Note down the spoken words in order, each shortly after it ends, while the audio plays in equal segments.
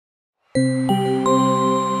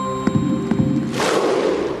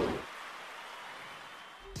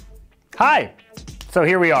Hi! So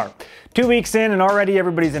here we are, 2 weeks in and already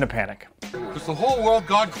everybody's in a panic. Because the whole world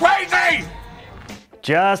gone crazy!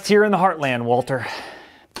 Just here in the heartland, Walter.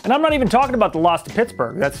 And I'm not even talking about the loss to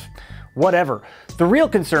Pittsburgh, that's whatever. The real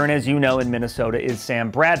concern, as you know, in Minnesota is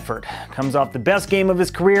Sam Bradford. Comes off the best game of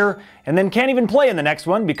his career and then can't even play in the next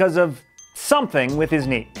one because of something with his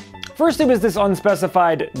knee. First it was this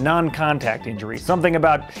unspecified non-contact injury, something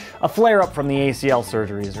about a flare-up from the ACL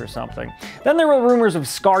surgeries or something. Then there were rumors of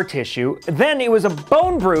scar tissue, then it was a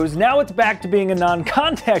bone bruise, now it's back to being a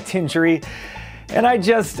non-contact injury, and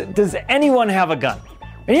does anyone have a gun?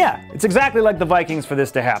 And yeah, it's exactly like the Vikings for this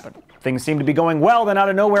to happen. Things seem to be going well, then out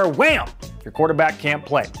of nowhere, wham! Your quarterback can't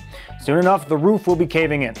play. Soon enough, the roof will be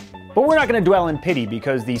caving in. But we're not going to dwell in pity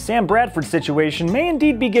because the Sam Bradford situation may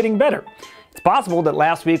indeed be getting better. It's possible that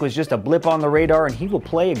last week was just a blip on the radar and he will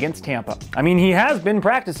play against Tampa. I mean, he has been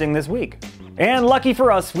practicing this week. And lucky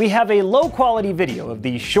for us, we have a low-quality video of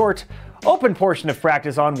the short, open portion of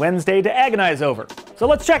practice on Wednesday to agonize over. So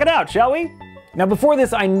let's check it out, shall we? Now before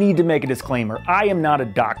this, I need to make a disclaimer. I am not a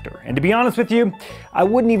doctor, and to be honest with you, I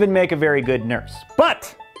wouldn't even make a very good nurse.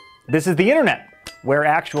 But this is the internet, where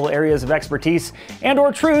actual areas of expertise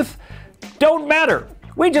and/or truth don't matter.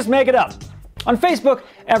 We just make it up. On Facebook,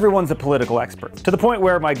 everyone's a political expert, to the point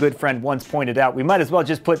where my good friend once pointed out we might as well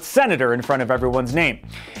just put senator in front of everyone's name.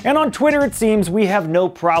 And on Twitter, it seems we have no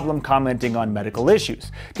problem commenting on medical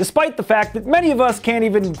issues, despite the fact that many of us can't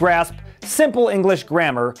even grasp simple English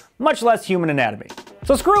grammar, much less human anatomy.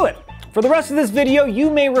 So screw it. For the rest of this video,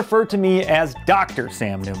 you may refer to me as Dr.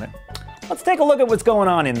 Sam Newman. Let's take a look at what's going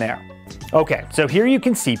on in there. Okay, so here you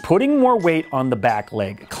can see putting more weight on the back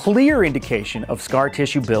leg, clear indication of scar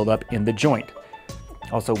tissue buildup in the joint.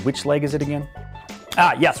 Also, which leg is it again?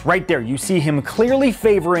 Ah, yes, right there. You see him clearly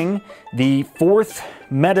favoring the fourth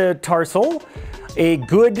metatarsal, a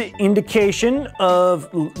good indication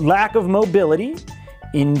of lack of mobility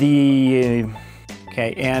in the,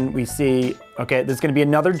 okay, and we see, okay, there's gonna be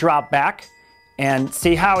another drop back, and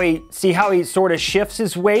see how he sort of shifts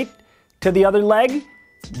his weight to the other leg?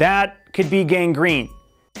 That could be gangrene.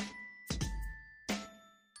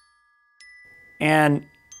 And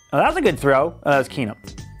oh, that's a good throw. Oh, that's Keenum.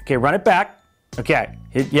 Okay, run it back. Okay,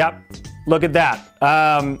 yep, look at that.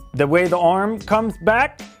 The way the arm comes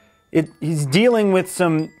back, he's dealing with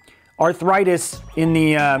some arthritis in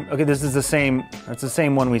the, okay, this is the same, that's the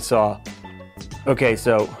same one we saw. Okay,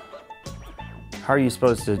 so how are you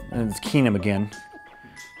supposed to, it's Keenum again.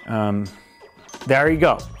 There you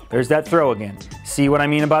go. There's that throw again. See what I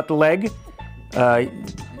mean about the leg?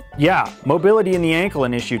 Yeah, mobility in the ankle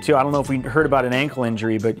an issue too. I don't know if we heard about an ankle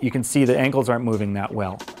injury, but you can see the ankles aren't moving that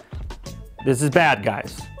well. This is bad,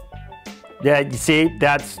 guys. Yeah, you see,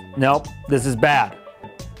 nope, this is bad.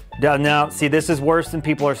 No, see, this is worse than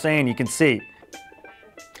people are saying, you can see.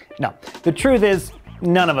 No, the truth is,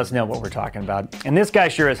 none of us know what we're talking about, and this guy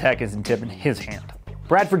sure as heck isn't tipping his hand.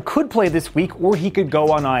 Bradford could play this week, or he could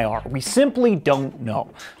go on IR. We simply don't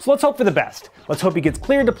know. So let's hope for the best. Let's hope he gets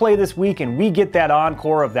cleared to play this week and we get that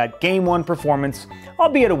encore of that Game 1 performance,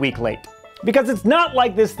 albeit a week late. Because it's not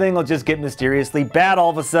like this thing will just get mysteriously bad all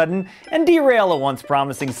of a sudden and derail a once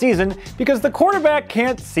promising season because the quarterback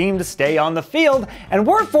can't seem to stay on the field and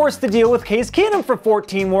we're forced to deal with Case Keenum for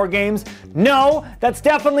 14 more games. No, that's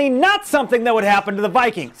definitely not something that would happen to the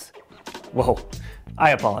Vikings. Whoa, I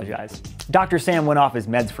apologize. Dr. Sam went off his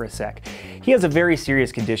meds for a sec. He has a very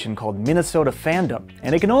serious condition called Minnesota fandom,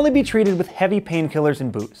 and it can only be treated with heavy painkillers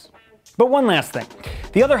and booze. But one last thing.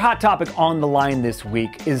 The other hot topic on the line this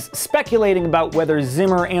week is speculating about whether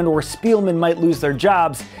Zimmer and/or Spielman might lose their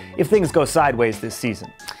jobs if things go sideways this season.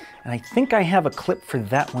 And I think I have a clip for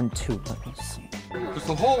that one too. Let me see. Because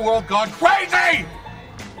the whole world gone crazy!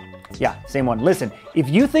 Yeah, same one. Listen, if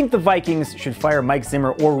you think the Vikings should fire Mike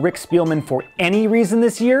Zimmer or Rick Spielman for any reason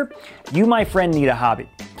this year, you, my friend, need a hobby.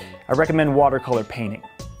 I recommend watercolor painting.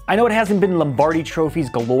 I know it hasn't been Lombardi trophies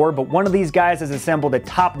galore, but one of these guys has assembled a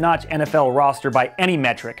top-notch NFL roster by any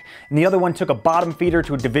metric, and the other one took a bottom feeder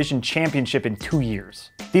to a division championship in 2 years.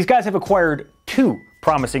 These guys have acquired 2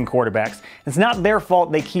 promising quarterbacks. It's not their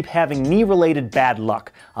fault they keep having knee-related bad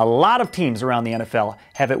luck. A lot of teams around the NFL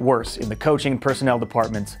have it worse in the coaching and personnel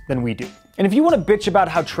departments than we do. And if you want to bitch about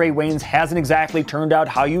how Trey Waynes hasn't exactly turned out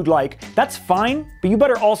how you'd like, that's fine, but you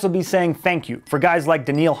better also be saying thank you for guys like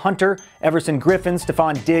Danielle Hunter, Everson Griffin,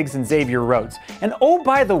 Stephon Diggs, and Xavier Rhodes. And oh,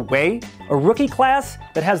 by the way, a rookie class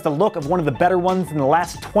that has the look of one of the better ones in the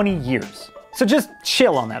last 20 years. So just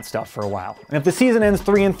chill on that stuff for a while. And if the season ends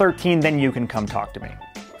 3-13, then you can come talk to me.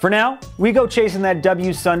 For now, we go chasing that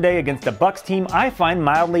W Sunday against a Bucs team I find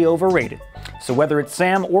mildly overrated. So whether it's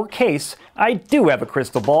Sam or Case, I do have a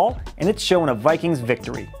crystal ball, and it's showing a Vikings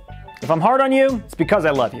victory. If I'm hard on you, it's because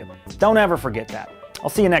I love you. Don't ever forget that. I'll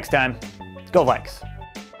see you next time. Go Vikes.